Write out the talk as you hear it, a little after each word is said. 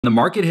The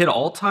market hit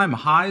all-time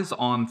highs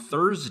on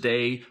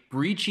Thursday,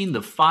 breaching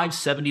the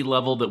 570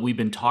 level that we've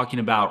been talking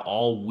about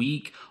all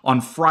week.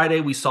 On Friday,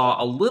 we saw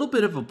a little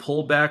bit of a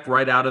pullback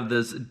right out of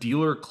this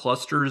dealer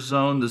cluster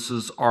zone. This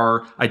is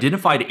our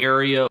identified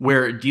area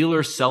where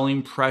dealer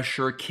selling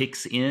pressure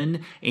kicks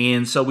in.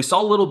 And so we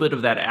saw a little bit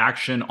of that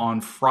action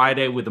on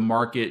Friday with the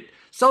market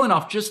selling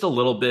off just a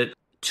little bit.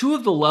 Two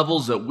of the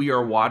levels that we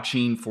are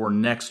watching for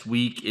next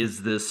week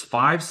is this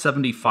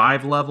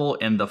 575 level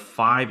and the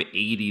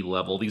 580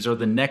 level. These are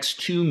the next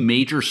two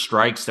major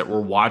strikes that we're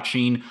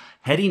watching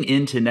heading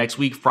into next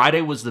week.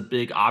 Friday was the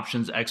big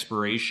options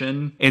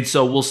expiration. And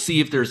so we'll see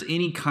if there's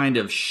any kind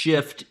of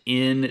shift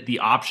in the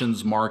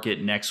options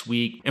market next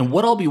week. And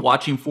what I'll be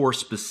watching for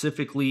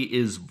specifically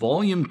is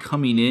volume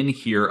coming in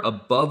here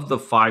above the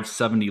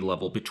 570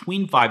 level,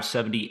 between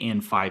 570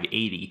 and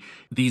 580.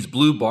 These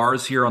blue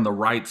bars here on the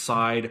right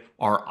side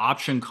are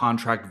option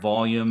contract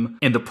volume,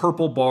 and the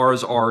purple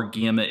bars are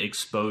gamma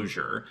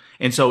exposure.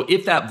 And so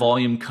if that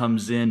volume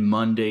comes in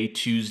Monday,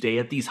 Tuesday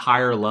at these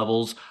higher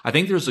levels, I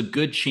think there's a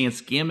good chance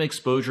gamma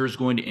exposure is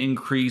going to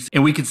increase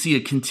and we could see a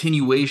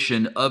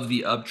continuation of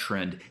the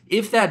uptrend.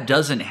 If that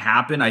doesn't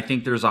happen, I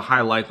think there's a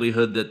high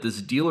likelihood that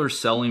this dealer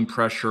selling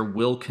pressure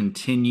will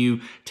continue,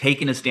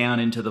 taking us down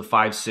into the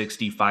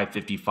 560,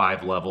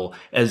 555 level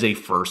as a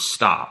first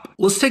stop.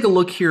 Let's take a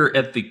look here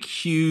at the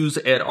Qs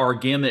at our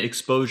gamma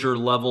exposure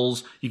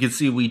levels. You can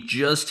see we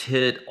just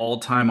hit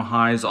all-time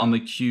highs on the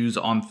Qs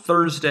on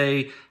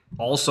Thursday.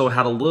 Also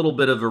had a little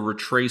bit of a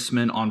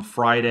retracement on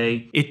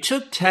Friday. It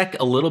took tech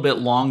a little bit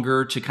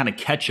longer to kind of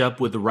catch up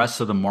with the rest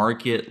of the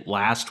market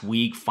last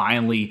week,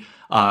 finally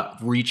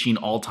reaching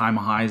all-time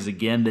highs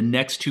again. The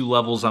next two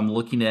levels I'm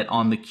looking at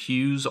on the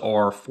Qs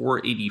are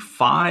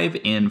 485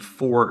 and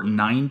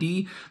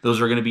 490.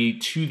 Those are going to be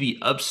to the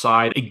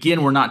upside.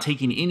 Again, we're not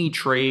taking any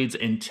trades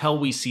until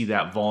we see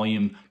that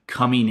volume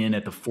coming in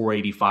at the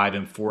 485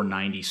 and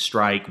 490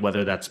 strike,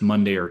 whether that's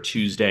Monday or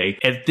Tuesday.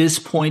 At this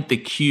point, the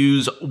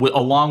Qs,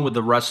 along with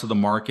the rest of the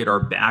market, are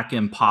back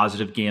in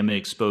positive gamma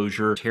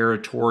exposure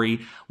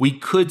territory. We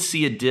could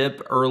see a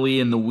dip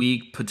early in the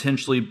week,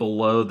 potentially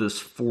below this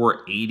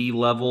 480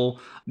 level.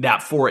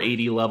 That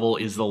 480 level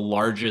is the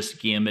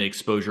largest gamma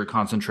exposure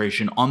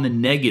concentration on the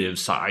negative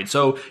side.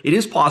 So it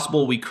is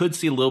possible we could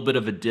see a little bit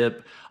of a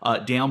dip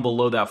down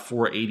below that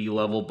 480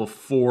 level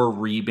before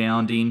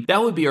rebounding.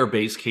 That would be our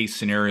base case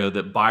scenario,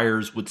 that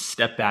buyers would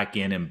step back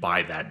in and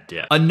buy that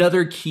dip.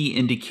 Another key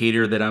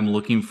indicator that I'm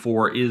looking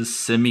for is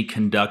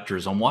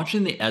semiconductors. I'm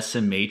watching the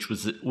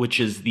SMH, which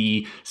is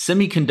the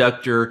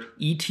semiconductor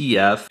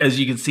ETF. As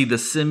you can see, the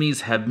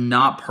semis have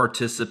not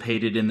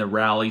participated in the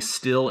rally,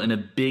 still in a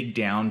big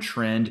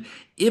downtrend.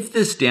 If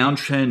this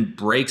downtrend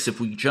breaks, if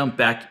we jump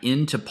back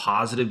into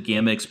positive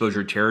gamma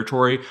exposure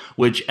territory,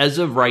 which as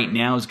of right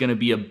now is going to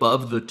be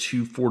above the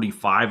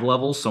 245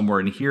 level, somewhere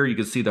in here, you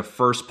can see the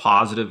first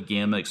positive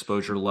gamma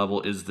exposure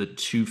level is the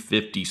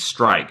 250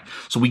 strike.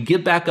 So we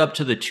get back up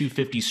to the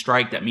 250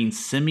 strike, that means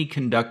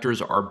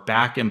semiconductors are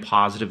back in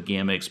positive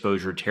gamma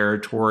exposure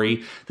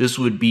territory. This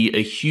would be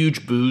a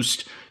huge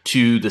boost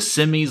to the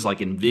semis like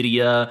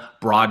Nvidia,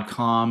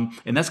 Broadcom,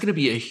 and that's going to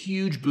be a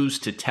huge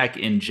boost to tech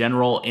in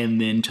general and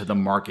then to the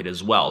market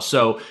as well.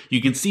 So you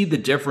can see the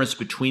difference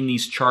between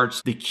these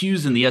charts. The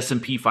Qs in the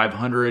S&P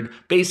 500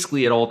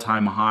 basically at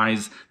all-time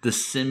highs. The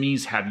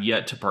semis have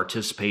yet to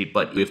participate,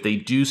 but if they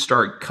do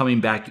start coming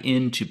back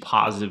into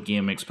positive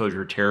gamma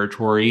exposure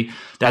territory,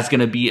 that's going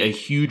to be a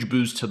huge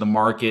boost to the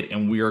market,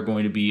 and we are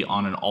going to be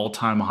on an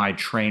all-time high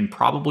train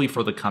probably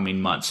for the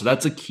coming months. So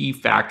that's a key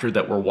factor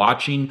that we're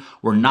watching.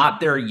 We're not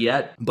there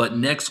yet, but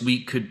next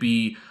week could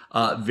be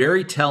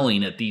very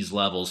telling at these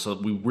levels. So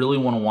we really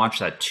want to watch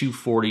that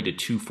 240 to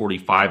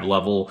 245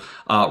 level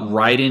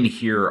right in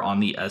here on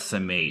the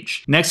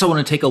SMH. Next, I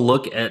want to take a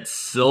look at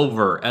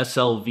silver,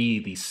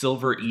 SLV, the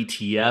silver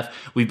ETF.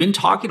 We've been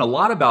talking a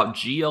lot about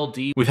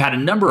GLD. We've had a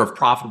number of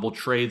profitable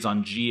trades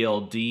on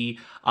GLD.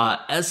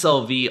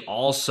 SLV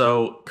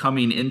also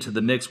coming into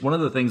the mix. One of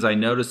the things I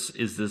noticed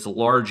is this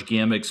large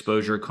gamma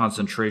exposure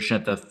concentration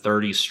at the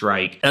 30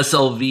 strike.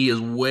 SLV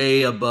is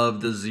way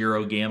above the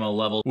 0 gamma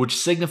level, which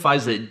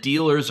signifies that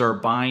dealers are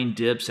buying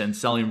dips and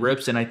selling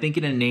rips. And I think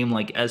in a name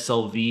like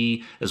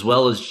SLV as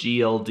well as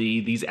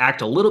GLD, these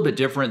act a little bit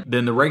different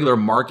than the regular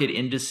market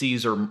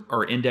indices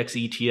or index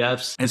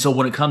ETFs. And so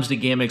when it comes to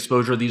gamma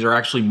exposure, these are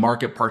actually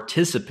market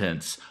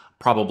participants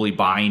probably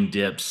buying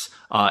dips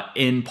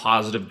in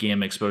positive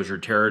gamma exposure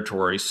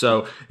territory.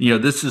 So,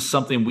 this is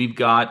something we've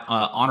got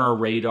on our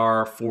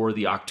radar for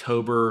the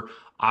October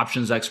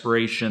options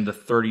expiration. The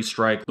 30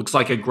 strike looks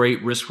like a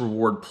great risk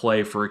reward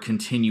play for a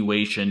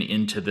continuation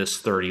into this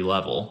 30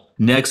 level.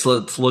 Next,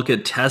 let's look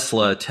at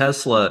Tesla.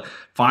 Tesla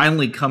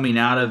finally coming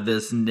out of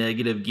this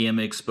negative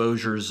gamma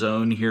exposure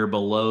zone here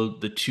below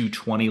the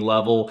 220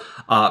 level,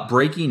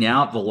 breaking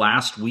out the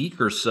last week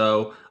or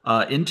so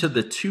into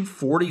the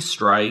 240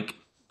 strike.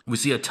 We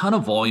see a ton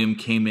of volume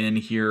came in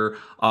here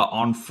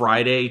on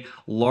Friday,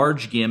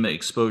 large gamma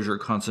exposure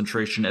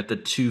concentration at the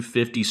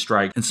 250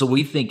 strike. And so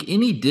we think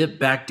any dip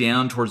back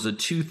down towards the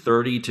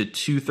 230 to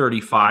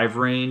 235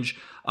 range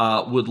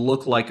would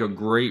look like a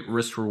great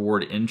risk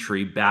reward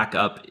entry back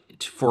up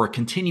for a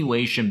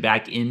continuation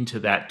back into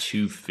that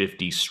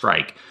 250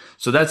 strike.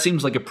 So that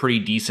seems like a pretty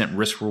decent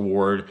risk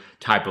reward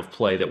type of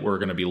play that we're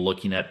going to be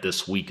looking at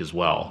this week as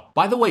well.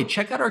 By the way,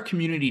 check out our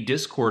community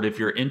Discord if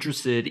you're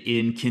interested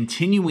in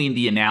continuing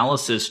the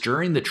analysis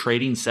during the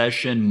trading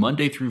session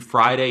Monday through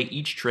Friday,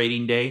 each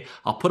trading day.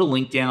 I'll put a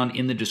link down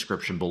in the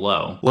description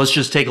below. Let's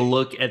just take a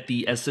look at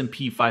the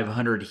S&P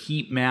 500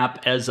 heat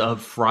map as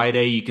of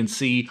Friday. You can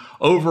see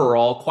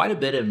overall quite a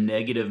bit of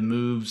negative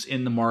moves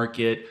in the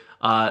market.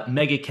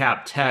 Mega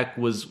cap tech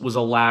was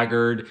a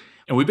laggard.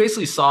 And we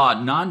basically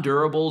saw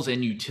non-durables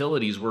and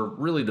utilities were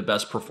really the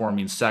best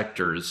performing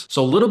sectors.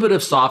 So a little bit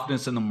of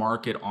softness in the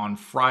market on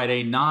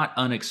Friday, not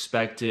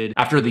unexpected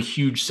after the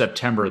huge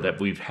September that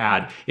we've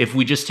had. If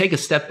we just take a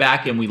step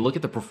back and we look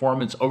at the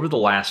performance over the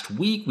last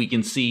week, we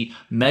can see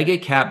mega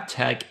cap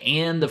tech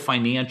and the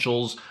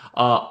financials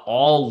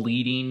all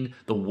leading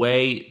the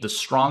way, the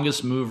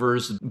strongest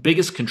movers,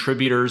 biggest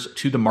contributors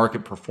to the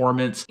market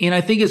performance. And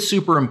I think it's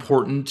super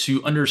important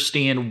to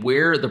understand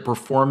where the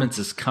performance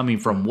is coming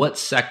from. What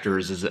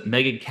sectors? Is it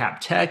mega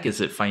cap tech?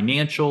 Is it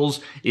financials?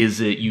 Is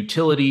it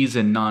utilities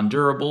and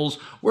non-durables?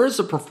 Where is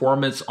the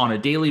performance on a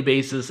daily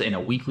basis and a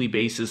weekly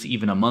basis,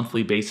 even a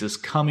monthly basis,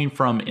 coming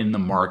from in the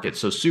market?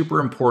 So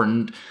super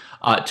important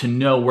to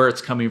know where it's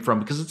coming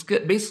from, because it's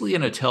basically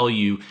going to tell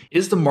you,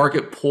 is the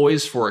market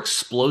poised for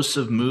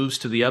explosive moves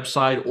to the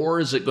upside, or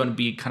is it going to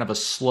be kind of a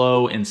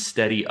slow and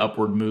steady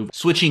upward move?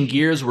 Switching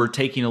gears, we're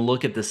taking a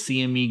look at the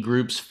CME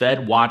Group's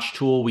Fed Watch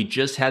tool. We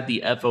just had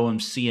the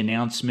FOMC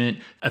announcement,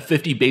 a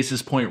 50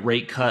 basis point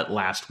rate cut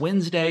last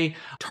Wednesday.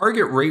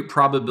 Target rate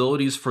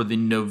probabilities for the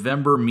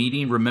November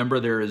meeting. Remember,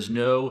 there is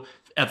no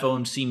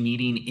FOMC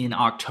meeting in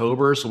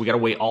October, so we got to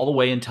wait all the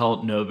way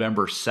until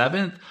November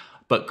 7th.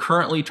 But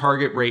currently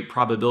target rate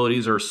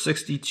probabilities are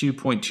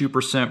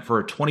 62.2% for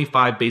a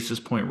 25 basis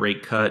point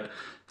rate cut,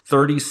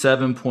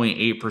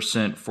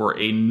 37.8% for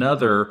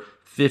another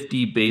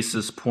 50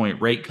 basis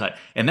point rate cut.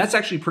 And that's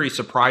actually pretty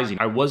surprising.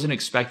 I wasn't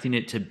expecting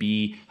it to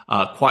be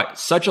quite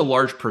such a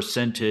large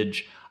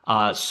percentage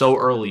so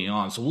early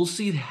on. So we'll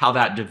see how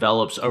that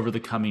develops over the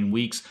coming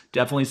weeks.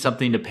 Definitely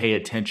something to pay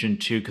attention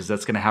to, because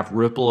that's going to have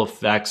ripple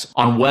effects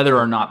on whether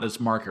or not this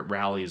market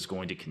rally is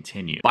going to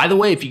continue. By the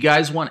way, if you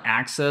guys want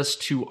access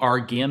to our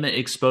gamma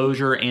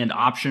exposure and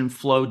option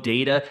flow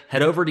data,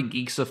 head over to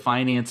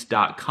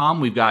geeksoffinance.com.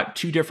 We've got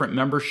 2 different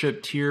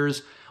membership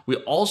tiers. We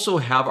also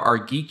have our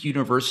Geek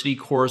University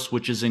course,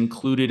 which is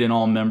included in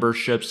all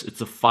memberships.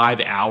 It's a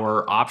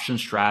 5-hour option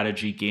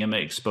strategy, gamma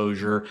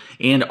exposure,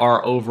 and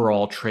our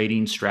overall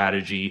trading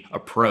strategy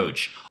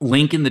approach.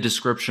 Link in the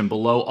description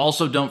below.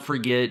 Also, don't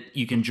forget,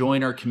 you can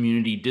join our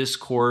community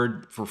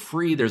Discord for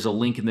free. There's a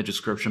link in the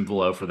description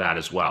below for that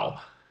as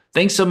well.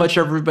 Thanks so much,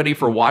 everybody,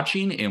 for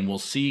watching, and we'll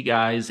see you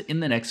guys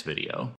in the next video.